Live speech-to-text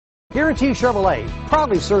Guaranty Chevrolet,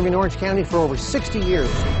 proudly serving Orange County for over 60 years.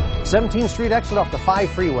 17th Street exit off the 5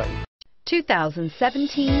 freeway.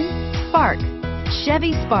 2017 Spark.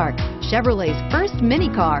 Chevy Spark, Chevrolet's first mini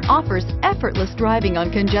car, offers effortless driving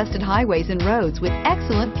on congested highways and roads with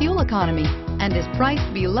excellent fuel economy and is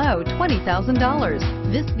priced below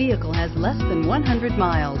 $20,000. This vehicle has less than 100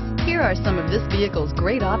 miles. Here are some of this vehicle's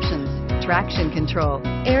great options: traction control,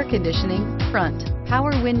 air conditioning, front,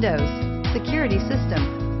 power windows, security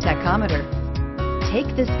system, tachometer.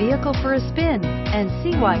 Take this vehicle for a spin and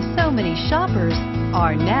see why so many shoppers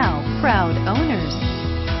are now proud owners.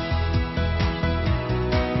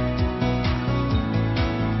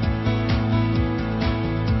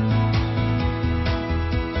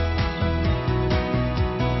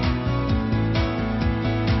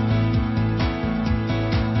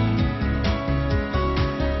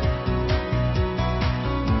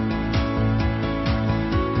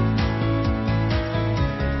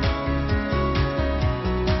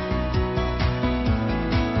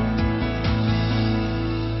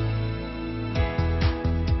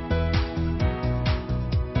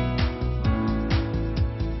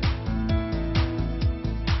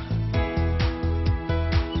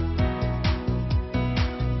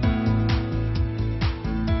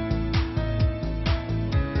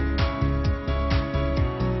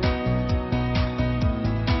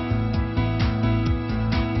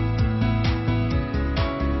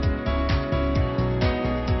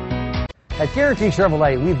 At Guaranty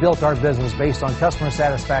Chevrolet, we've built our business based on customer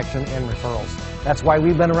satisfaction and referrals. That's why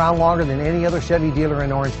we've been around longer than any other Chevy dealer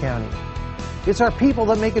in Orange County. It's our people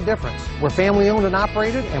that make a difference. We're family owned and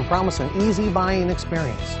operated and promise an easy buying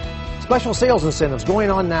experience. Special sales incentives going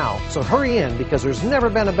on now, so hurry in because there's never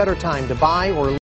been a better time to buy or